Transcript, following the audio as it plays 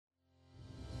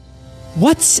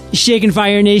What's shaking,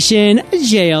 Fire Nation?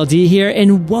 JLD here,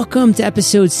 and welcome to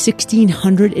episode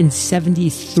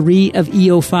 1673 of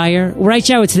EO Fire, where I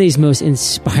chat with today's most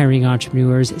inspiring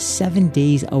entrepreneurs 7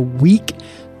 days a week.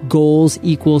 Goals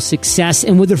equal success.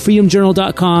 And with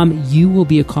thefreedomjournal.com, you will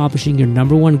be accomplishing your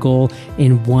number one goal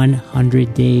in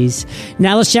 100 days.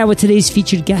 Now let's chat with today's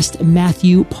featured guest,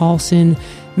 Matthew Paulson.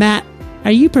 Matt,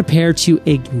 are you prepared to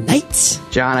ignite?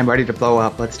 John, I'm ready to blow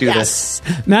up. Let's do this.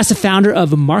 Matt's the founder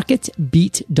of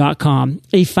MarketBeat.com,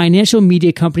 a financial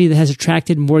media company that has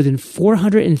attracted more than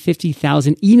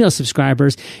 450,000 email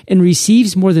subscribers and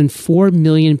receives more than 4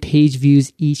 million page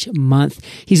views each month.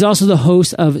 He's also the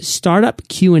host of Startup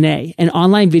Q&A, an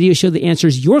online video show that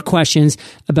answers your questions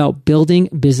about building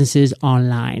businesses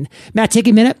online. Matt, take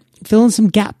a minute, fill in some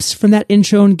gaps from that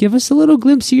intro, and give us a little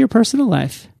glimpse of your personal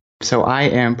life. So I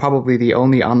am probably the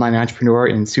only online entrepreneur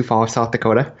in Sioux Falls, South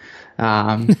Dakota.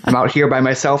 I'm out here by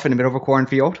myself in the middle of a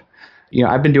cornfield. You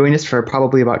know, I've been doing this for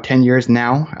probably about 10 years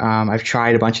now. I've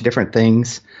tried a bunch of different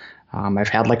things. I've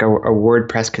had like a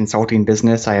WordPress consulting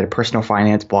business. I had a personal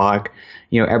finance blog.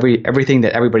 You know, everything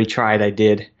that everybody tried, I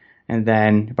did. And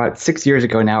then about 6 years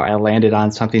ago now, I landed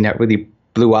on something that really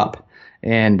blew up.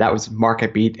 And that was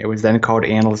MarketBeat. It was then called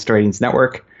Analyst Ratings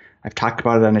Network. I've talked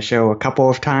about it on the show a couple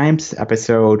of times,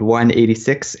 episode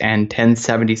 186 and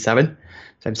 1077.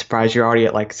 So I'm surprised you're already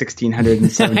at like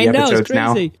 1,670 episodes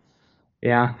now.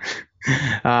 Yeah.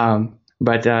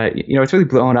 But you know, it's really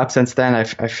blown up since then.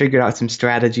 I've figured out some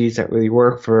strategies that really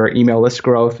work for email list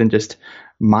growth and just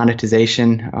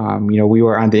monetization. You know, we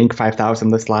were on the Inc. 5000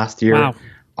 list last year. Wow.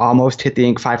 Almost hit the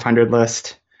Inc. 500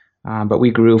 list. But we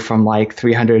grew from like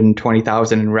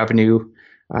 320,000 in revenue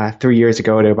 3 years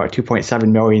ago to about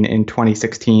 2.7 million in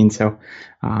 2016. So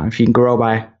if you can grow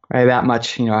by that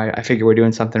much, you know, I figure we're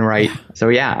doing something right. So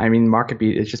yeah, I mean,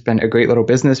 MarketBeat has just been a great little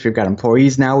business. We've got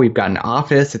employees now. We've got an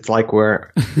office. It's like we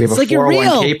have a like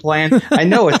 401k plan. I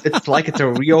know it's like it's a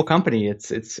real company.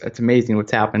 It's amazing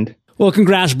what's happened. Well,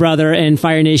 congrats, brother, and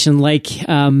Fire Nation. Like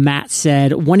Matt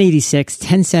said, 186,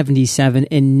 1077,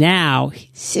 and now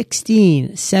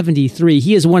 1673.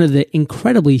 He is one of the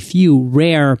incredibly few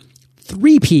rare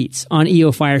three-peats on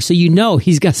EO Fire, so you know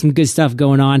he's got some good stuff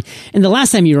going on. And the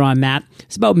last time you were on, Matt,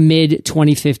 it's about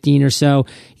mid-2015 or so.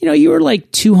 You know, you were like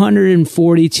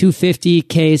 240,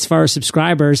 250K as far as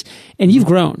subscribers, and you've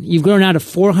grown. You've grown out of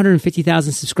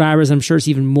 450,000 subscribers. I'm sure it's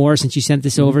even more since you sent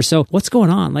this over. So what's going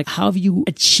on? Like, how have you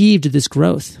achieved this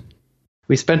growth?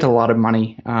 We spent a lot of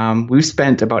money. We've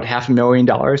spent about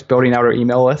 $500,000 building out our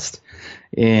email list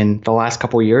in the last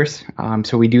couple of years.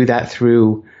 So we do that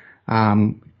through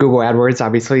Google AdWords,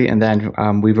 obviously, and then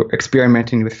we were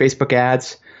experimenting with Facebook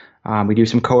ads. We do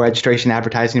some co-registration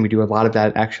advertising. We do a lot of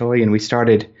that, actually, and we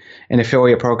started an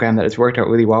affiliate program that has worked out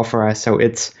really well for us. So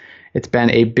it's been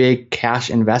a big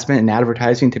cash investment in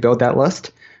advertising to build that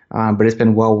list, but it's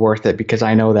been well worth it because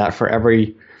I know that for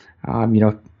every $2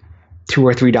 or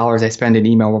 $3 I spend in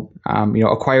email,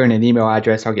 acquiring an email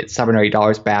address, I'll get $7 or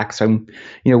 $8 back. So I'm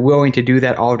willing to do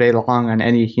that all day long on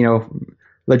any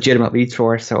legitimate lead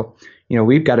source. So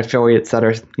we've got affiliates that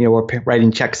are, we're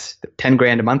writing checks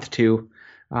 $10,000 a month to,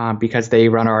 because they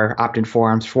run our opt-in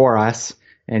forums for us,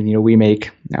 and we make,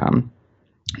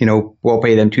 we'll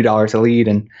pay them $2 a lead,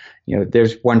 and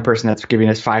there's one person that's giving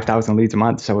us 5,000 leads a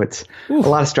month. So it's a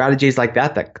lot of strategies like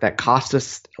that cost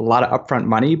us a lot of upfront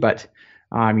money, but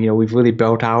we've really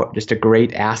built out just a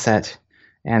great asset,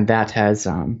 and that has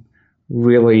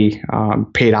really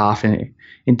paid off in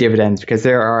dividends, because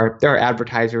there are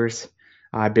advertisers,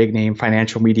 big name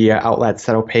financial media outlets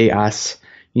that'll pay us,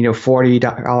 $40, $50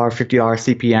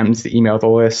 CPMs to email the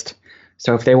list.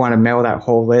 So if they want to mail that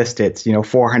whole list, it's,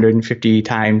 450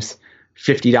 times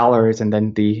 $50, and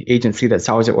then the agency that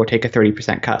sells it will take a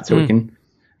 30% cut. So we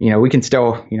can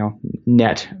still,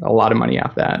 net a lot of money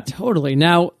off that. Totally.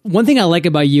 Now, one thing I like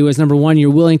about you is, number one, you're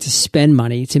willing to spend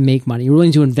money to make money. You're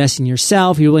willing to invest in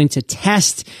yourself. You're willing to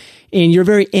test, and you're a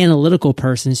very analytical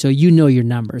person. So you know your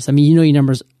numbers. I mean, you know your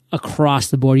numbers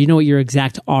across the board. You know what your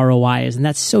exact ROI is. And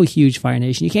that's so huge, Fire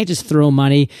Nation. You can't just throw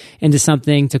money into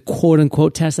something to quote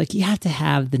unquote test. Like, you have to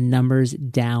have the numbers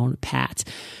down pat.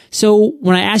 So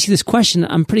when I ask you this question,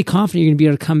 I'm pretty confident you're going to be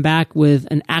able to come back with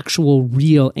an actual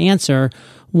real answer.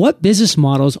 What business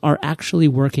models are actually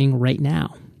working right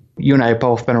now? You and I have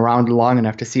both been around long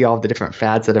enough to see all the different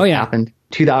fads that have happened.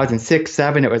 2006,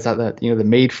 2007, it was the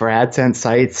made for AdSense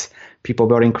sites, people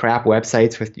building crap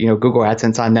websites with Google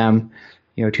AdSense on them.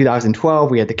 2012,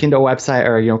 we had the Kindle website,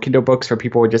 or Kindle books, where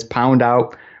people would just pound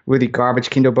out really garbage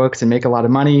Kindle books and make a lot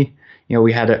of money.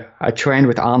 We had a trend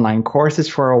with online courses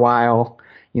for a while.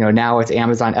 now it's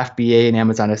Amazon FBA and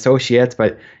Amazon Associates,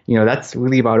 but that's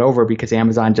really about over because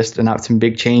Amazon just announced some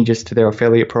big changes to their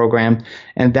affiliate program,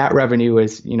 and that revenue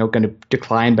is going to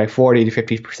decline by 40 to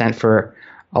 50% for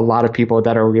a lot of people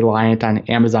that are reliant on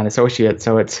Amazon Associates.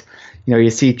 So it's you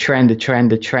see trend to trend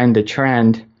to trend to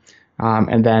trend,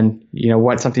 and then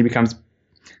once something becomes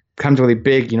really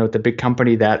big, the big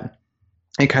company that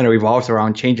it kind of revolves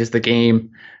around changes the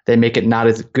game. They make it not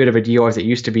as good of a deal as it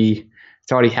used to be.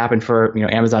 It's already happened for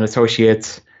Amazon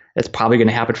Associates. It's probably going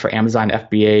to happen for Amazon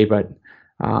FBA, but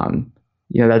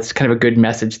that's kind of a good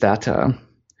message that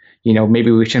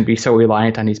maybe we shouldn't be so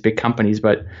reliant on these big companies.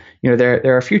 But there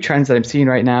are a few trends that I'm seeing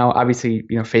right now. Obviously,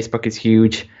 Facebook is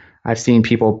huge. I've seen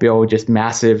people build just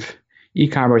massive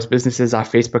e-commerce businesses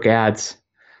off Facebook ads,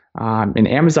 and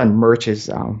Amazon merch is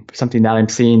something that I'm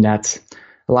seeing that's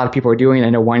a lot of people are doing. I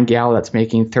know one gal that's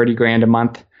making $30,000 a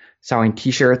month selling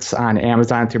T-shirts on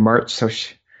Amazon through merch. So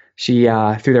she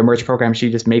through their merch program, she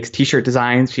just makes T-shirt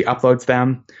designs. She uploads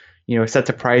them, sets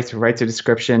a price, writes a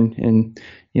description,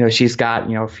 and she's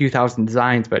got a few thousand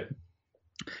designs. But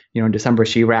in December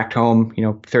she racked home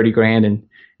 $30,000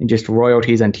 and just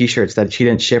royalties on T-shirts that she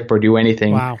didn't ship or do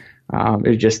anything. Wow. It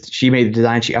was just she made the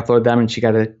design, she uploaded them, and she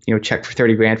got a check for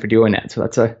 $30,000 for doing that.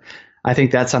 So I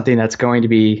think that's something that's going to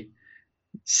be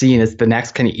seen as the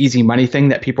next kind of easy money thing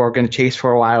that people are going to chase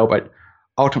for a while. But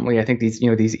ultimately, I think these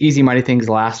easy money things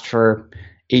last for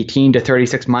 18 to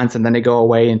 36 months, and then they go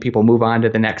away and people move on to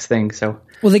the next thing. So,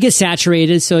 well, they get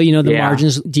saturated. So, the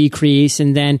margins decrease,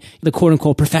 and then the quote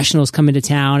unquote professionals come into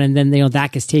town, and then,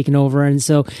 that gets taken over. And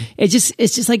so it's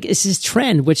just like, it's this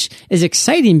trend, which is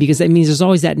exciting because that means there's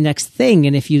always that next thing.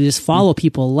 And if you just follow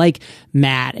people like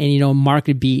Matt and,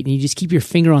 Market Beat, and you just keep your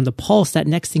finger on the pulse, that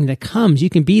next thing that comes, you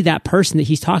can be that person that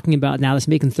he's talking about now that's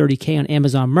making $30,000 on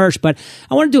Amazon merch. But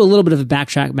I want to do a little bit of a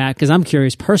backtrack, Matt, because I'm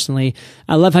curious personally.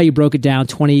 I love how you broke it down.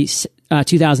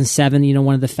 2007,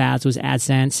 one of the fads was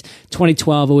AdSense.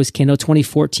 2012, it was Kindle.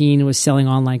 2014, it was selling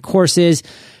online courses.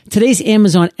 Today's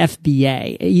Amazon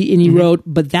FBA. And you wrote,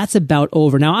 but that's about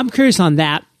over. Now, I'm curious on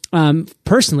that.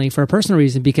 Personally, for a personal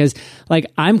reason, because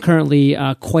I'm currently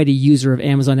quite a user of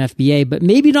Amazon FBA, but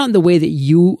maybe not in the way that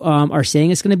you are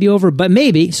saying it's going to be over, but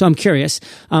maybe. So I'm curious.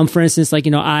 For instance,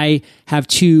 I have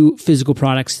two physical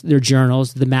products. They're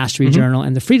journals, the Mastery Journal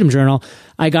and the Freedom Journal.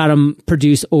 I got them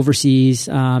produced overseas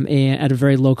and at a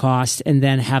very low cost, and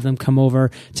then have them come over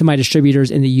to my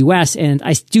distributors in the US. And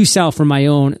I do sell for my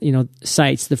own,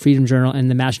 sites, the Freedom Journal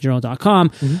and the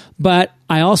masterjournal.com. But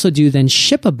I also do then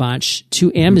ship a bunch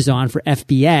to Amazon for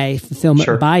FBA,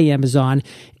 fulfillment by Amazon.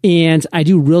 And I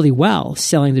do really well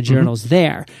selling the journals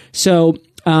there. So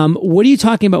what are you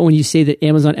talking about when you say that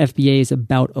Amazon FBA is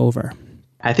about over?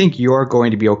 I think you're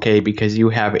going to be okay because you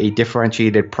have a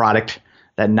differentiated product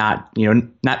that not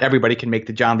everybody can make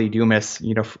the John Lee Dumas,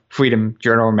 Freedom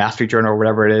Journal or Mastery Journal or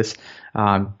whatever it is.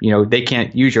 They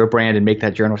can't use your brand and make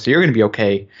that journal. So you're going to be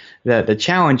okay. The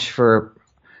challenge for,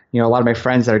 a lot of my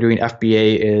friends that are doing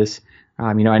FBA is,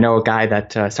 I know a guy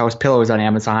that sells pillows on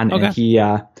Amazon, and he,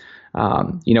 how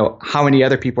many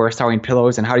other people are selling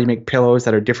pillows, and how do you make pillows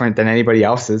that are different than anybody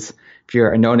else's? If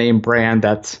you're a no-name brand,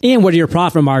 and what are your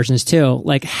profit margins too?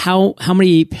 How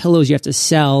many pillows you have to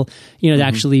sell, to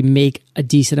actually make a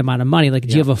decent amount of money? Do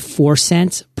you have a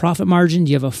 4-cent profit margin?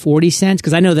 Do you have a 40 cents?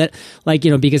 Because I know that,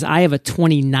 because I have a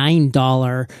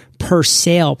 $29 per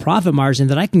sale profit margin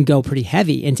that I can go pretty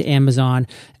heavy into Amazon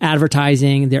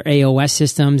advertising, their AOS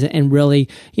systems, and really,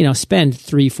 spend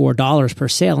 $3-4 per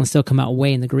sale and still come out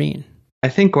way in the green. I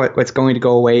think what's going to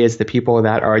go away is the people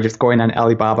that are just going on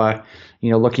Alibaba,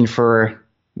 looking for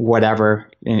whatever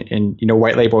and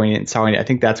white labeling it and selling it. I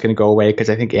think that's going to go away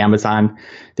because I think Amazon,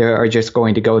 they are just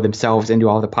going to go themselves into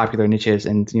all the popular niches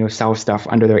and, sell stuff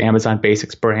under their Amazon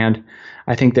Basics brand.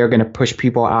 I think they're going to push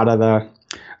people out of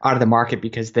the market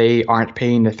because they aren't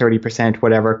paying the 30%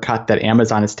 whatever cut that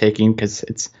Amazon is taking because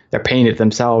they're paying it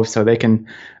themselves, so they can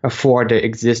afford to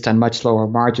exist on much lower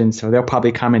margins. So they'll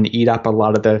probably come and eat up a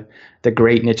lot of the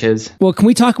great niches. Well, can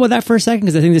we talk about that for a second?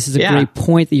 Because I think this is a great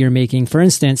point that you're making. For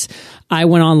instance, I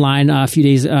went online a few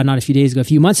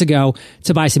months ago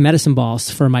to buy some medicine balls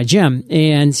for my gym.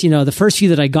 And, the first few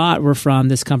that I got were from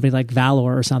this company like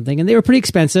Valor or something, and they were pretty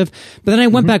expensive. But then I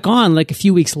went back on a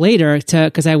few weeks later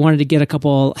because I wanted to get a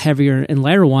couple heavier and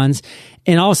lighter ones.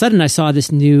 And all of a sudden I saw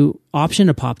this new option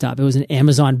that popped up. It was an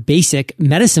Amazon Basic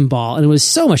medicine ball, and it was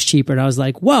so much cheaper. And I was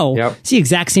like, whoa, it's the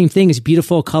exact same thing. It's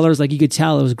beautiful colors. You could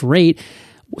tell it was great.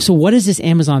 So what is this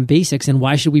Amazon Basics, and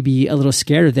why should we be a little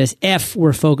scared of this if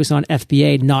we're focused on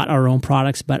FBA, not our own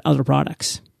products, but other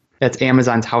products? that's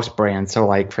Amazon's house brand. So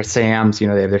like for Sam's, they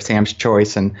have their Sam's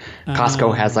Choice, and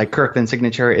Costco has like Kirkland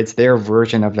Signature. It's their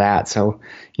version of that. So,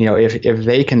 if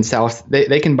they can sell,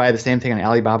 they can buy the same thing on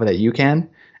Alibaba that you can,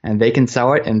 and they can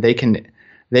sell it, and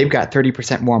they've got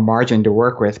 30% more margin to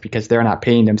work with because they're not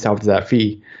paying themselves that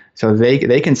fee. So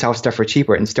they can sell stuff for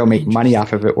cheaper and still make money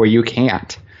off of it where you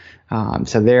can't.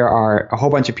 So there are a whole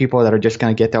bunch of people that are just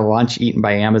going to get their lunch eaten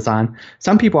by Amazon.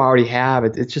 Some people already have.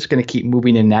 It's just going to keep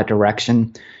moving in that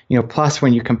direction. Plus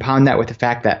when you compound that with the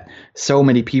fact that so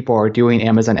many people are doing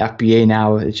Amazon FBA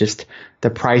now, it's just the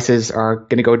prices are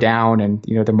going to go down, and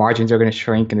the margins are going to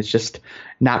shrink, and it's just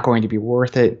not going to be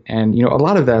worth it. And a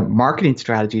lot of the marketing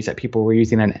strategies that people were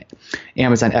using on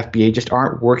Amazon FBA just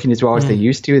aren't working as well as they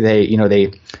used to. They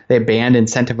banned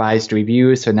incentivized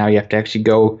reviews, so now you have to actually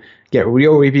go get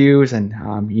real reviews, and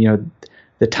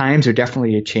the times are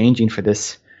definitely changing for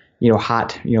this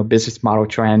hot business model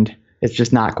trend. It's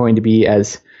just not going to be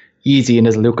as easy and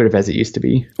as lucrative as it used to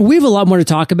be. We have a lot more to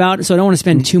talk about, so I don't want to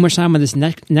spend too much time on this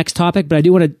next topic, but I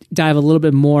do want to dive a little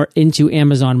bit more into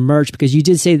Amazon merch, because you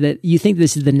did say that you think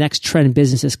this is the next trend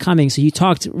business is coming. So you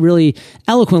talked really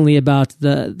eloquently about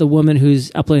the woman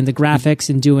who's uploading the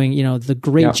graphics and doing the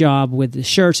great job with the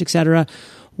shirts, etc.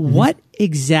 What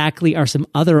exactly are some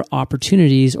other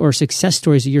opportunities or success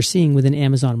stories that you're seeing within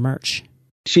Amazon merch?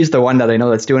 She's the one that I know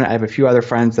that's doing it. I have a few other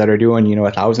friends that are doing,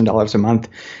 $1,000 a month.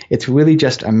 It's really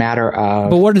just a matter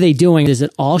of... But what are they doing? Is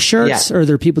it all shirts, or are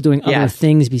there people doing other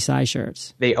things besides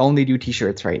shirts? They only do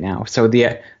T-shirts right now. So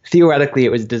theoretically,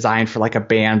 it was designed for like a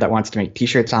band that wants to make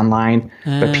T-shirts online.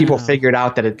 But people figured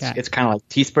out that it's kind of like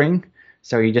Teespring.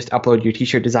 So you just upload your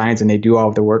T-shirt designs and they do all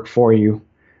of the work for you.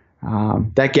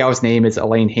 That gal's name is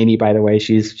Elaine Haney, by the way.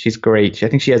 She's great. I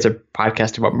think she has a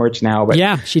podcast about merch now. But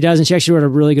yeah, she does, and she actually wrote a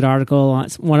really good article.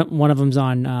 One of them's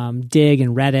on Dig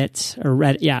and Reddit, or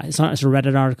Reddit. Yeah, it's a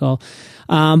Reddit article.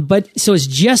 But so it's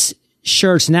just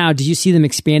shirts now. Do you see them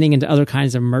expanding into other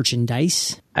kinds of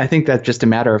merchandise? I think that's just a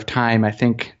matter of time. I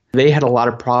think they had a lot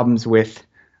of problems with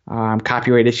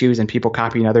copyright issues and people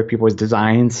copying other people's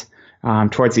designs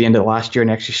towards the end of the last year, and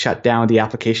actually shut down the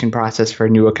application process for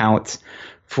new accounts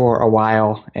for a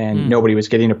while, and nobody was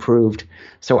getting approved.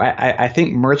 So I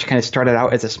think merch kind of started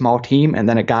out as a small team, and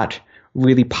then it got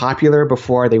really popular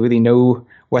before they really knew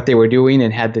what they were doing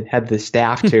and had the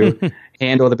staff to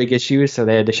handle the big issues. So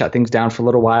they had to shut things down for a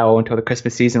little while until the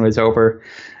Christmas season was over.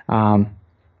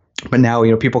 But now,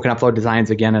 people can upload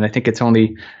designs again, and I think it's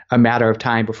only a matter of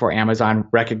time before Amazon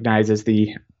recognizes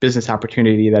the business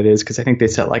opportunity that is, because I think they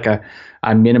set like a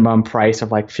minimum price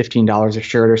of like $15 a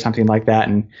shirt or something like that,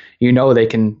 and they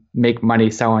can make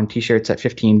money selling T-shirts at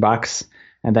 $15,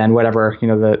 and then whatever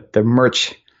the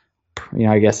merch,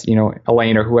 I guess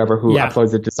Elaine or whoever who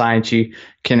uploads the design, she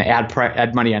can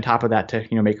add money on top of that to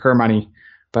make her money.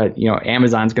 But,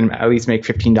 Amazon's going to at least make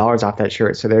 $15 off that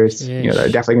shirt. So there's, they're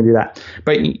definitely going to do that.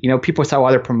 But, people sell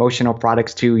other promotional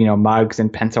products too, mugs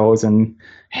and pencils and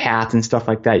hats and stuff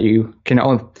like that. You can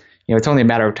only, it's only a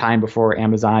matter of time before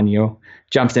Amazon,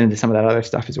 jumps into some of that other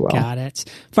stuff as well. Got it.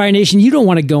 Fire Nation, you don't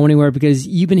want to go anywhere, because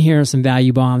you've been hearing some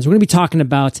value bombs. We're going to be talking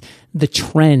about the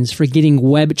trends for getting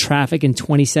web traffic in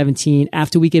 2017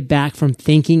 after we get back from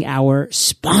thanking our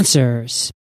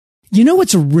sponsors. You know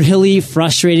what's really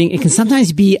frustrating? It can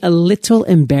sometimes be a little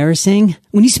embarrassing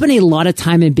when you spend a lot of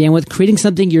time and bandwidth creating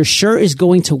something you're sure is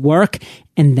going to work,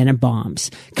 and then it bombs.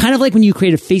 Kind of like when you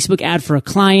create a Facebook ad for a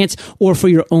client or for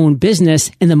your own business,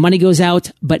 and the money goes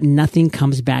out, but nothing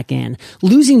comes back in.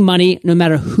 Losing money, no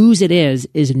matter whose it is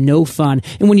no fun.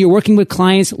 And when you're working with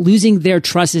clients, losing their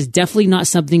trust is definitely not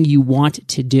something you want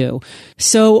to do.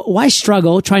 So why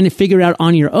struggle trying to figure it out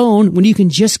on your own when you can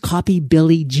just copy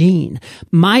Billy Jean?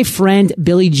 My friend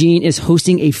Billy Jean is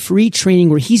hosting a free training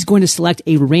where he's going to select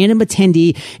a random attendee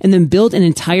and then build an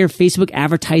entire Facebook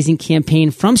advertising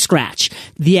campaign from scratch.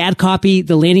 The ad copy,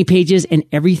 the landing pages, and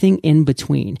everything in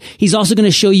between. He's also going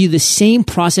to show you the same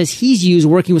process he's used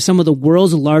working with some of the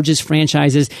world's largest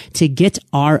franchises to get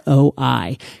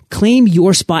ROI. Claim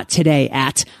your spot today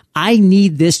at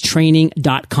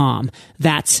ineedthistraining.com.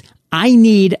 That's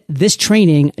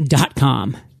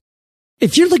ineedthistraining.com.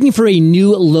 If you're looking for a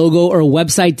new logo or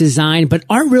website design, but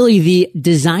aren't really the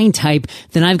design type,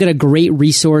 then I've got a great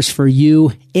resource for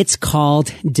you. It's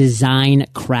called Design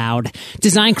Crowd.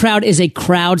 Design Crowd is a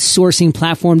crowdsourcing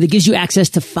platform that gives you access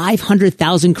to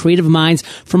 500,000 creative minds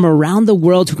from around the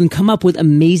world who can come up with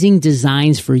amazing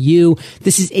designs for you.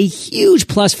 This is a huge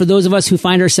plus for those of us who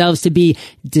find ourselves to be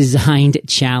design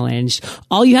challenged.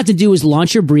 All you have to do is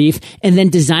launch your brief, and then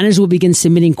designers will begin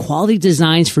submitting quality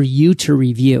designs for you to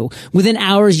review. Within Within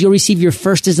hours, you'll receive your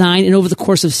first design, and over the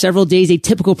course of several days, a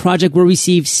typical project will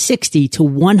receive 60 to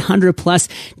 100 plus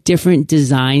different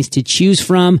designs to choose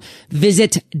from.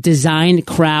 Visit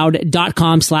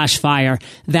designcrowd.com/fire.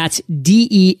 That's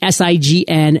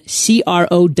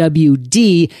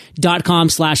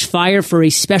DESIGNCROWD.com/fire for a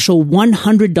special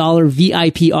 $100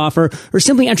 VIP offer, or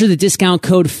simply enter the discount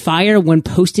code FIRE when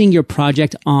posting your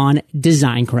project on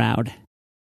Design Crowd.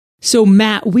 So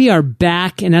Matt, we are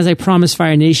back, and as I promised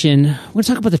Fire Nation, we're going to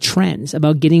talk about the trends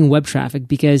about getting web traffic,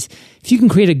 because if you can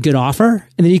create a good offer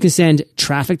and then you can send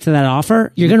traffic to that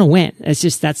offer, you're going to win. It's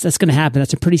just, that's going to happen.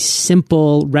 That's a pretty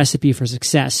simple recipe for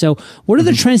success. So what are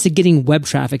the trends to getting web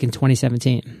traffic in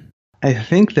 2017? I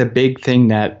think the big thing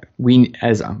that we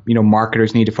as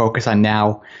marketers need to focus on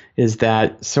now is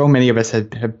that so many of us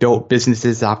have built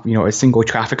businesses off a single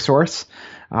traffic source.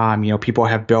 People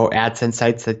have built AdSense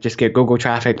sites that just get Google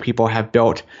traffic. People have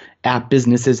built app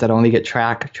businesses that only get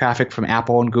traffic from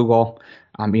Apple and Google.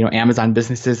 Amazon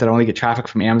businesses that only get traffic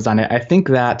from Amazon. I think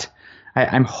that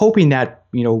I'm hoping that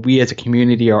we as a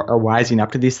community are wising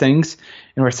up to these things,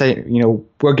 and we're saying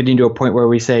we're getting to a point where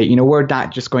we say we're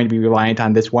not just going to be reliant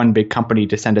on this one big company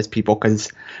to send us people, because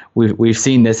we've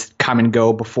seen this come and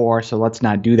go before. So let's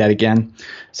not do that again.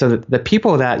 So the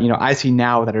people that I see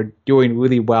now that are doing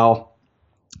really well.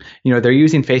 They're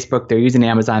using Facebook, they're using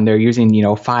Amazon, they're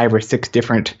using, 5 or 6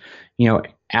 different,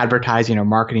 advertising or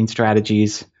marketing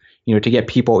strategies, to get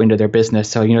people into their business.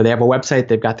 So, they have a website,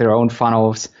 they've got their own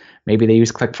funnels. Maybe they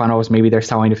use ClickFunnels, maybe they're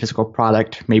selling a physical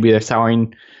product, maybe they're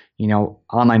selling,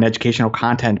 online educational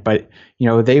content, but,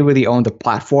 they really own the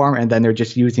platform, and then they're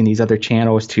just using these other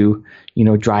channels to,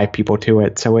 drive people to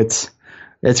it. So it's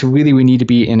really, we need to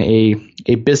be in a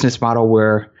business model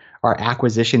where our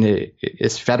acquisition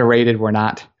is federated. We're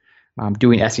not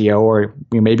doing SEO, or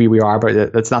maybe we are,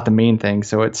 but that's not the main thing.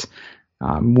 So it's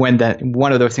when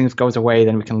one of those things goes away,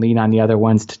 then we can lean on the other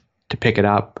ones to pick it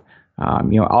up.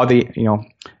 All the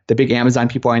big Amazon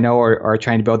people I know are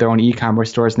trying to build their own e-commerce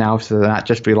stores now, so they're not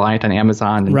just reliant on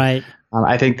Amazon. And, right.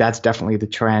 I think that's definitely the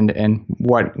trend and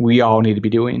what we all need to be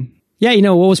doing. Yeah,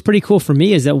 what was pretty cool for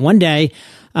me is that one day,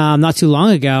 not too long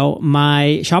ago,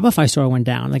 my Shopify store went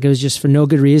down. Like, it was just for no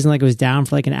good reason. Like, it was down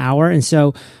for like an hour. And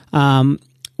so, my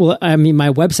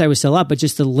website was still up, but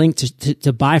just the link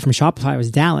to buy from Shopify was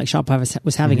down. Like, Shopify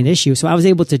was having an issue. So I was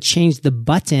able to change the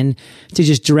button to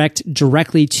just direct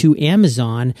directly to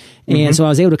Amazon. And so I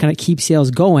was able to kind of keep sales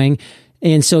going.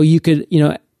 And so you could,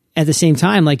 at the same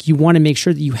time, like, you want to make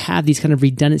sure that you have these kind of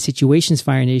redundant situations,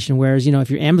 Fire Nation. Whereas, if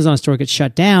your Amazon store gets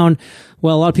shut down,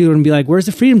 well, a lot of people are going to be like, where's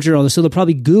the Freedom Journal? So they'll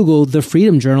probably Google the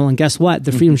Freedom Journal, and guess what?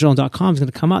 The freedomjournal.com is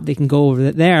going to come up. They can go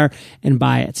over there and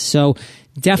buy it. So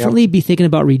definitely be thinking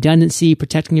about redundancy,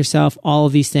 protecting yourself, all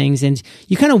of these things. And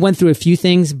you kind of went through a few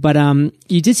things, but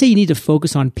you did say you need to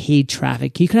focus on paid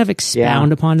traffic. Can you kind of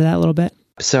expound upon that a little bit?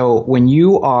 So when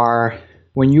you are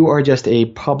just a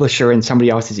publisher in somebody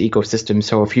else's ecosystem,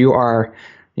 so if you are,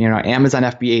 Amazon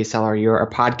FBA seller, you're a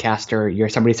podcaster, you're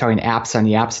somebody selling apps on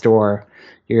the App Store,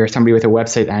 you're somebody with a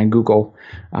website on Google,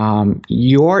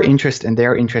 your interest and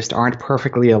their interest aren't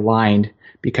perfectly aligned,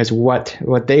 because what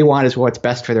they want is what's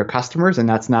best for their customers, and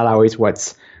that's not always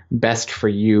what's best for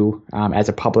you as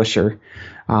a publisher.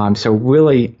 So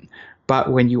really,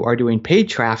 but when you are doing paid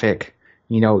traffic,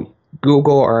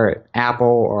 Google or Apple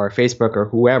or Facebook or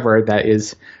whoever that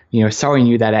is, selling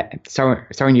you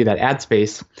that ad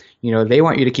space, they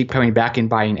want you to keep coming back and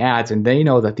buying ads, and they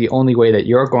know that the only way that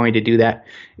you're going to do that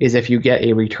is if you get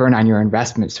a return on your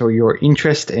investment. So your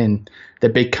interest and the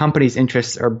big company's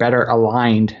interests are better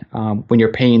aligned when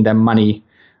you're paying them money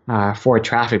for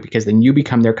traffic, because then you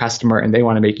become their customer and they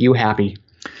want to make you happy.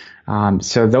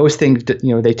 So those things,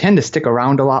 they tend to stick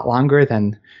around a lot longer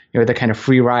than the kind of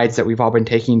free rides that we've all been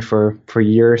taking for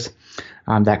years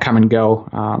that come and go.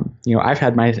 I've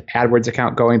had my AdWords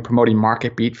account going promoting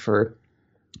MarketBeat for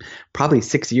probably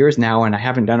 6 years now, and I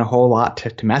haven't done a whole lot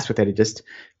to mess with it. It just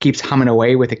keeps humming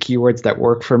away with the keywords that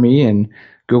work for me, and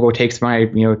Google takes my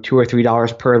 $2 or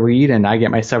 $3 per lead, and I get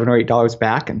my $7 or $8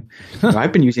 back. And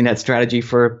I've been using that strategy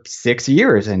for 6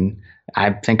 years, and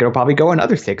I think it'll probably go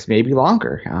another 6, maybe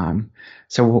longer.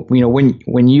 So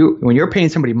when you're paying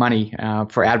somebody money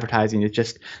for advertising,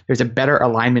 there's a better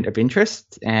alignment of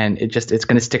interest, and it's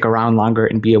going to stick around longer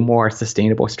and be a more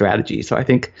sustainable strategy. So I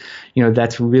think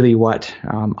that's really what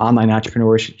online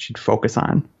entrepreneurs should focus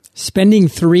on. Spending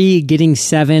 3, getting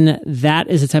 7, that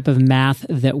is the type of math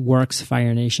that works,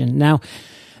 Fire Nation. Now,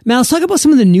 let's talk about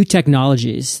some of the new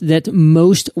technologies that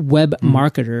most web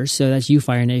marketers, so that's you,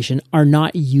 Fire Nation, are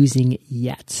not using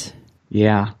yet.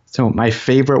 Yeah. So my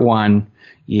favorite one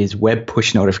is web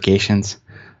push notifications.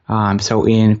 So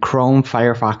in Chrome,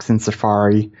 Firefox, and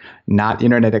Safari, not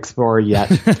Internet Explorer yet,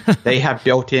 they have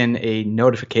built in a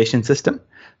notification system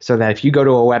so that if you go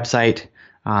to a website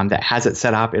that has it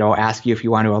set up, it'll ask you if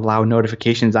you want to allow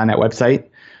notifications on that website.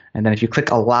 And then if you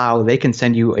click allow, they can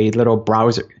send you a little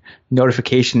browser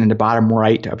notification in the bottom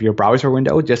right of your browser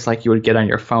window, just like you would get on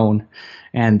your phone.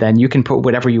 And then you can put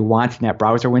whatever you want in that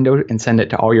browser window and send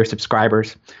it to all your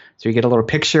subscribers. So you get a little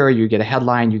picture, you get a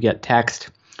headline, you get text.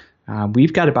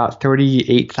 We've got about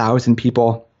 38,000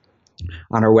 people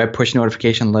on our web push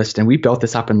notification list, and we built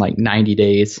this up in like 90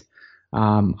 days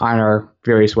on our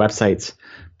various websites.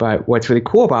 But what's really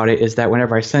cool about it is that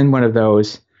whenever I send one of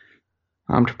those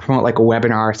to promote like a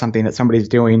webinar or something that somebody's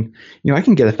doing, I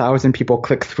can get 1,000 people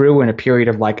click through in a period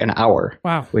of like an hour.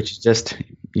 Wow. Which is just,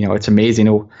 it's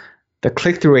amazing. The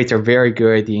click-through rates are very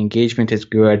good. The engagement is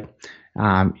good.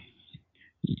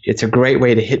 It's a great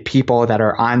way to hit people that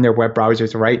are on their web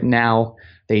browsers right now.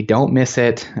 They don't miss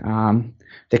it.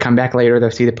 They come back later.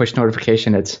 They'll see the push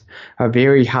notification. It's a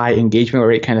very high engagement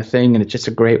rate kind of thing, and it's just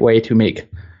a great way to make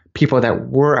people that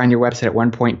were on your website at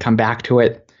one point come back to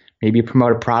it. Maybe you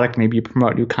promote a product. Maybe you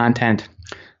promote new content.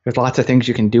 There's lots of things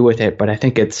you can do with it, but I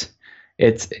think it's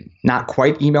not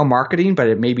quite email marketing, but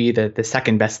it may be the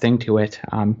second best thing to it.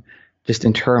 Just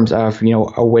in terms of,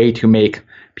 a way to make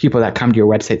people that come to your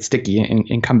website sticky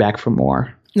and come back for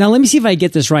more. Now, let me see if I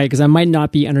get this right, because I might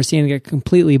not be understanding it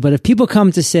completely. But if people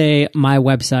come to, say, my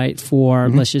website for,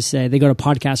 let's just say, they go to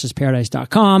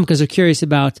podcastersparadise.com because they're curious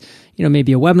about,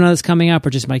 maybe a webinar that's coming up or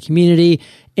just my community,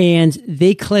 and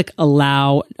they click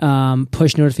allow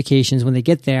push notifications when they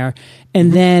get there.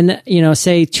 And then,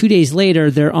 say 2 days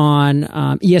later, they're on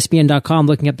ESPN.com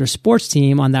looking up their sports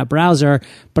team on that browser,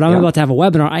 but I'm about to have a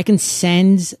webinar. I can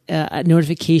send a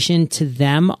notification to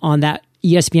them on that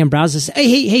ESPN browser, say,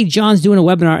 hey, John's doing a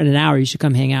webinar in an hour. You should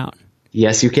come hang out.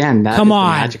 Yes, you can. That's the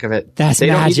magic of it. That's they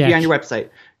magic. Don't need to be on your website.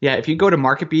 Yeah, if you go to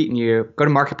MarketBeat and you go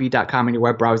to marketbeat.com in your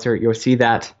web browser, you'll see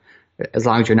that, as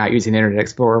long as you're not using Internet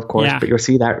Explorer, of course, but you'll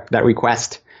see that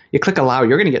request. You click allow,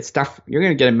 you're going to get stuff. You're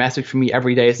going to get a message from me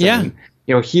every day saying,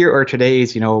 here are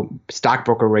today's,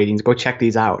 stockbroker ratings. Go check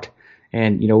these out.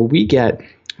 And, we get...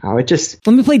 Let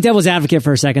me play devil's advocate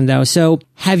for a second, though. So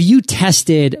have you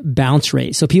tested bounce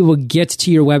rate? So people get to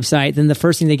your website, then the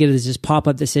first thing they get is this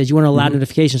pop-up that says, you want to allow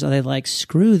notifications. Are they like,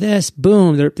 screw this?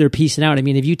 Boom, they're piecing out. I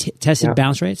mean, have you tested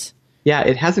bounce rates? Yeah,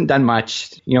 it hasn't done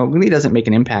much. It really doesn't make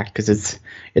an impact because it's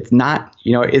not,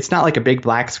 it's not like a big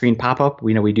black screen pop-up.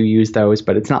 We do use those,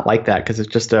 but it's not like that because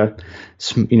it's just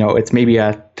it's maybe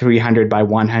a 300 by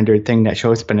 100 thing that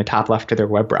shows up in the top left of their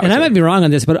web browser. And I might be wrong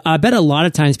on this, but I bet a lot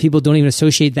of times people don't even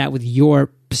associate that with your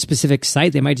specific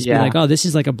site. They might just be like, oh, this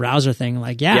is like a browser thing.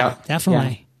 Like, definitely.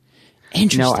 Yeah.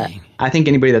 Interesting. I think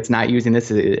anybody that's not using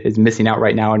this is missing out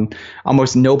right now, and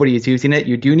almost nobody is using it.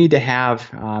 You do need to have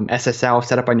SSL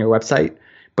set up on your website,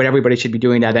 but everybody should be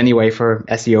doing that anyway for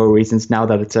SEO reasons now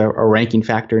that it's a ranking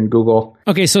factor in Google.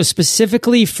 Okay, so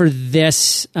specifically for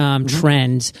this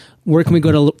trend, where can we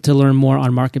go to learn more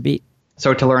on MarketBeat?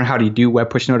 So to learn how to do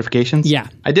web push notifications? Yeah.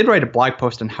 I did write a blog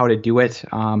post on how to do it,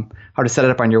 how to set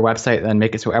it up on your website and then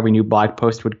make it so every new blog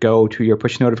post would go to your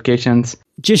push notifications.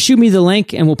 Just shoot me the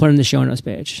link and we'll put it in the show notes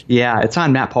page. Yeah, it's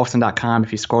on mattpaulson.com.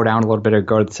 If you scroll down a little bit or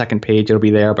go to the second page, it'll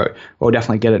be there, but we'll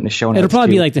definitely get it in the show notes. It'll probably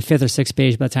too. be like the fifth or sixth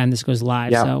page by the time this goes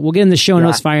live. So we'll get in the show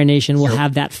notes, Fire Nation. We'll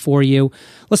have that for you.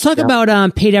 Let's talk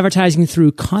about paid advertising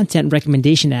through content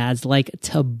recommendation ads like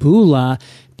Taboola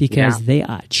because they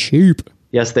are cheap.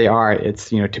 Yes, they are. It's,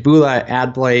 Taboola,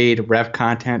 AdBlade, Rev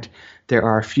Content. There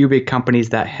are a few big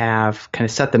companies that have kind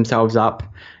of set themselves up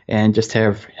and just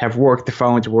have worked the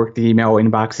phones, worked the email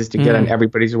inboxes to get on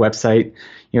everybody's website.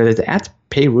 The ads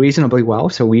pay reasonably well,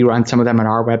 so we run some of them on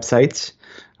our websites.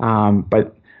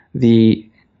 But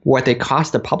what they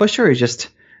cost the publisher is just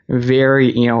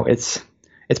very, it's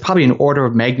probably an order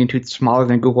of magnitude smaller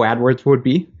than Google AdWords would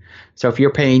be. So if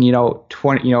you're paying,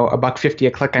 $1.50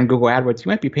 a click on Google AdWords, you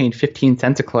might be paying 15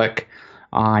 cents a click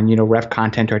on, Rev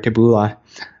Content or Taboola.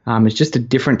 It's just a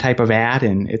different type of ad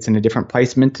and it's in a different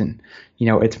placement and,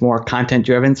 it's more content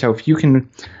driven. So if you can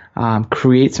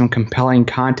create some compelling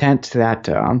content that,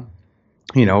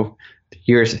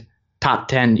 here's top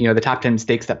 10, the top 10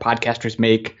 mistakes that podcasters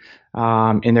make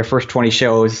in their first 20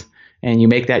 shows, and you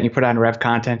make that and you put it on Rev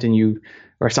Content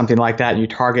or something like that, and you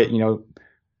target,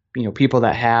 people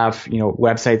that have,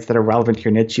 websites that are relevant to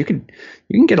your niche, you can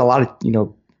get a lot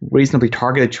of, reasonably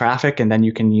targeted traffic. And then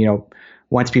you can,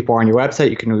 once people are on your website,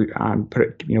 you can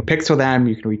pixel them,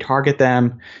 you can retarget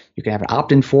them, you can have an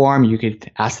opt-in form, you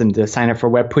could ask them to sign up for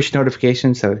web push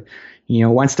notifications. So,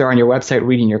 once they're on your website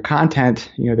reading your content,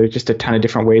 there's just a ton of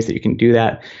different ways that you can do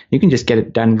that. You can just get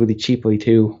it done really cheaply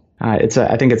too. I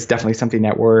think it's definitely something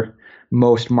that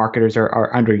most marketers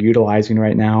are underutilizing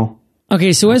right now.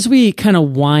 Okay, so as we kind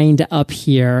of wind up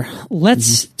here,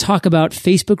 let's talk about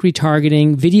Facebook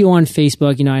retargeting, video on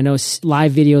Facebook. I know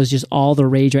live video is just all the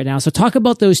rage right now. So talk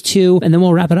about those two, and then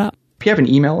we'll wrap it up. If you have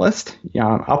an email list,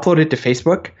 upload it to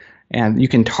Facebook, and you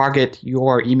can target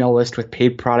your email list with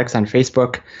paid products on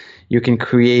Facebook. You can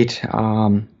create,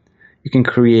 I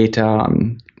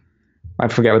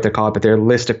forget what they're called, but they're a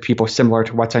list of people similar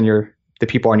to what's on the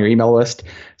people on your email list.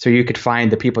 So you could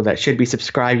find the people that should be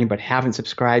subscribing but haven't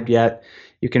subscribed yet.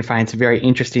 You can find some very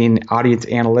interesting audience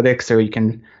analytics, so you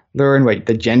can learn what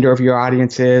the gender of your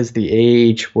audience is, the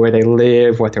age, where they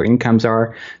live, what their incomes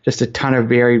are. Just a ton of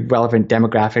very relevant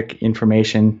demographic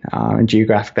information and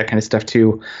geographic, that kind of stuff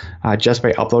too, just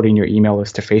by uploading your email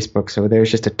list to Facebook. So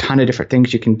there's just a ton of different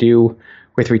things you can do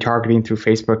with retargeting through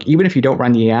Facebook. Even if you don't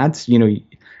run the ads,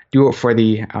 do it for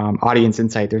the audience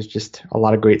insight. There's just a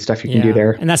lot of great stuff you can do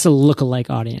there. And that's a lookalike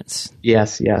audience.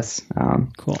 Yes.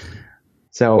 Cool.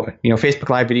 So, Facebook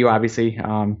Live video, obviously,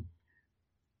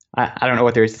 I don't know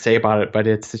what there is to say about it, but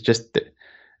it's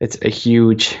a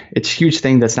huge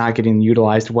thing that's not getting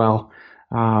utilized well.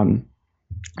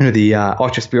 The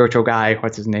ultra spiritual guy,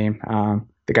 what's his name?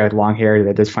 The guy with long hair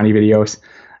that does funny videos.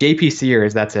 JP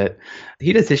Sears, that's it.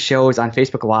 He does his shows on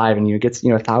Facebook Live, and gets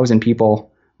 1,000 people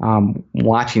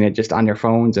watching it just on their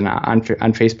phones and on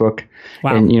Facebook.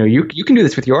 Wow. And you can do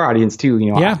this with your audience too.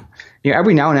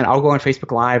 Every now and then I'll go on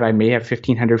Facebook Live. I may have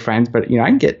 1,500 friends, but I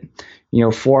can get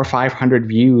 400 or 500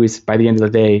 views by the end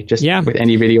of the day just with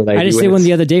any video that I do. I just did one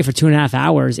the other day for 2.5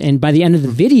 hours, and by the end of the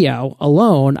video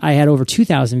alone, I had over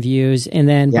 2,000 views, and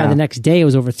then by the next day it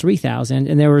was over 3,000,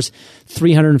 and there was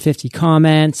 350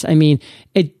 comments. I mean,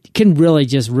 it can really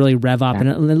rev up, and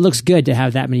it looks good to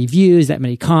have that many views, that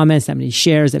many comments, that many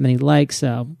shares, that many likes.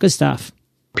 So good stuff.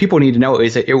 People need to know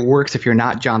is that it works if you're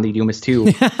not John Lee Dumas too.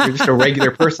 You're just a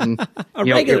regular person.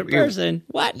 Regular person.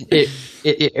 What?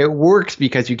 It works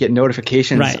because you get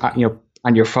notifications,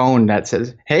 on your phone that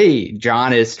says, "Hey,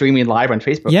 John is streaming live on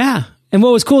Facebook." Yeah. And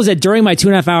what was cool is that during my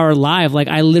 2.5 hour live,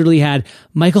 I literally had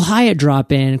Michael Hyatt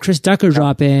drop in, Chris Ducker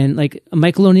drop in,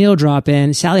 Michael O'Neill drop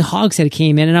in, Sally Hogshead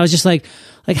came in, and I was just like,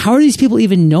 how are these people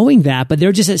even knowing that? But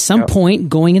they're just at some point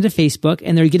going into Facebook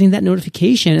and they're getting that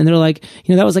notification, and they're like,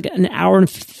 that was an hour and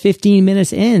 15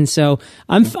 minutes in. So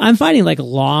I'm finding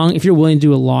if you're willing to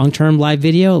do a long-term live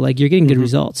video, you're getting good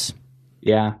results.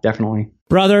 Yeah, definitely.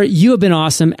 Brother, you have been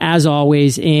awesome as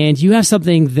always, and you have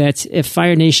something that if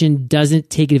Fire Nation doesn't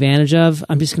take advantage of,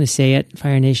 I'm just going to say it,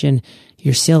 Fire Nation,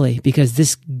 you're silly, because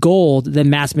this gold that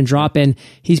Matt's been dropping,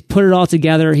 he's put it all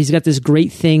together. He's got this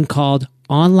great thing called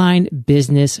Online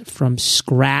Business from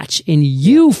Scratch, and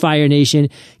you, Fire Nation,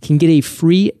 can get a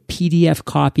free PDF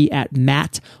copy at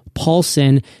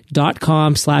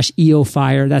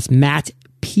mattpaulson.com/eofire. That's Matt,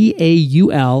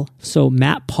 Paul, so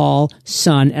Matt Paul,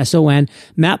 son, S-O-N,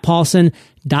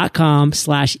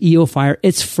 mattpaulson.com/eofire.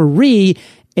 It's free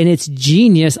and it's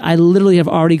genius. I literally have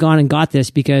already gone and got this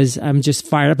because I'm just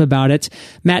fired up about it.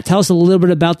 Matt, tell us a little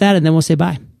bit about that and then we'll say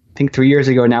bye. I think 3 years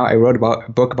ago now, I wrote a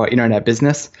book about internet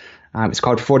business. It's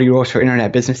called 40 Rules for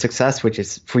Internet Business Success, which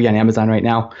is free on Amazon right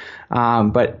now.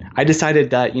 But I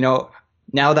decided that, now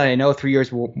that I know 3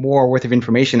 years more worth of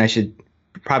information, I should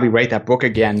probably write that book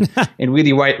again and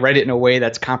really write it in a way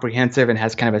that's comprehensive and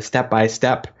has kind of a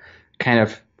step-by-step kind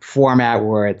of format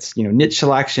where it's, niche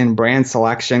selection, brand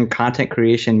selection, content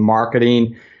creation,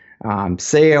 marketing,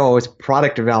 sales,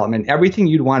 product development, everything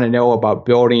you'd want to know about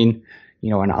building,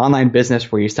 an online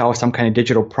business where you sell some kind of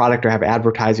digital product or have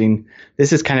advertising.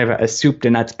 This is kind of a soup to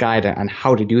nuts guide on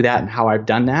how to do that and how I've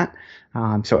done that.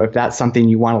 So if that's something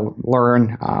you want to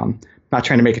learn, I'm not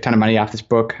trying to make a ton of money off this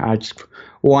book. I just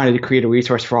wanted to create a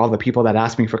resource for all the people that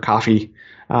ask me for coffee,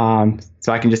 so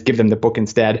I can just give them the book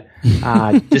instead.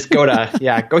 Just go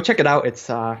check it out. It's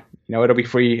it'll be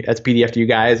free as PDF to you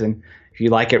guys, and if you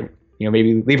like it,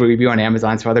 maybe leave a review on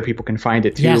Amazon so other people can find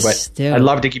it too. Yes, but I'd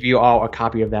love to give you all a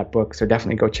copy of that book, so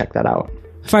definitely go check that out.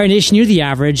 Fire Nation, you're the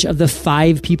average of the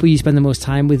 5 people you spend the most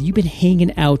time with. You've been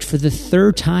hanging out for the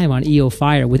 3rd time on EO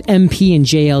Fire with MP and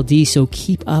JLD, so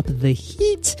keep up the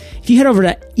heat. If you head over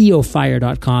to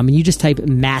eofire.com and you just type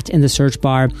Matt in the search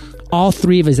bar, all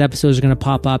 3 of his episodes are going to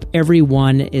pop up. Every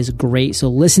one is great, so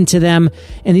listen to them.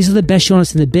 And these are the best show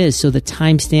notes in the biz, so the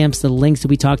timestamps, the links that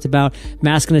we talked about.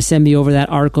 Matt's going to send me over that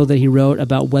article that he wrote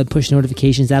about web push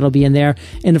notifications. That'll be in there.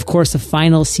 And of course, the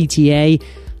final CTA,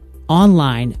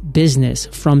 Online Business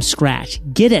from Scratch.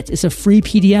 Get it. It's a free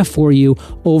PDF for you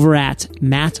over at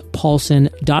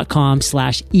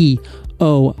mattpaulson.com/eofire.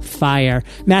 Fire.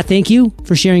 Matt, thank you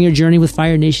for sharing your journey with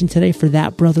Fire Nation today. For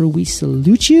that, brother, we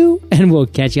salute you, and we'll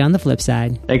catch you on the flip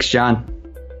side. Thanks, John.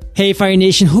 Hey, Fire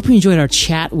Nation. Hope you enjoyed our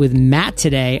chat with Matt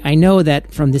today. I know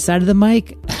that from this side of the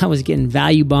mic, I was getting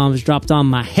value bombs dropped on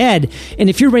my head. And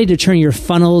if you're ready to turn your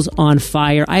funnels on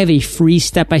fire, I have a free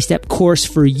step-by-step course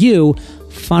for you,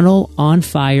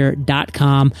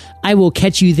 funnelonfire.com. I will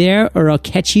catch you there, or I'll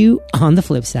catch you on the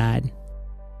flip side.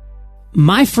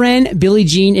 My friend Billy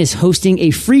Gene is hosting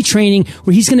a free training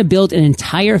where he's going to build an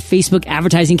entire Facebook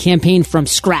advertising campaign from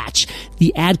scratch.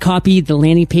 The ad copy, the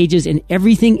landing pages, and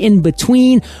everything in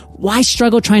between. Why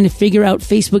struggle trying to figure out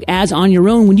Facebook ads on your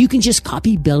own when you can just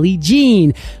copy Billy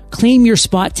Gene? Claim your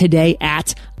spot today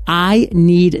at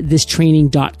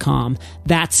ineedthistraining.com.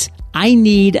 That's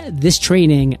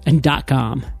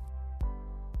ineedthistraining.com.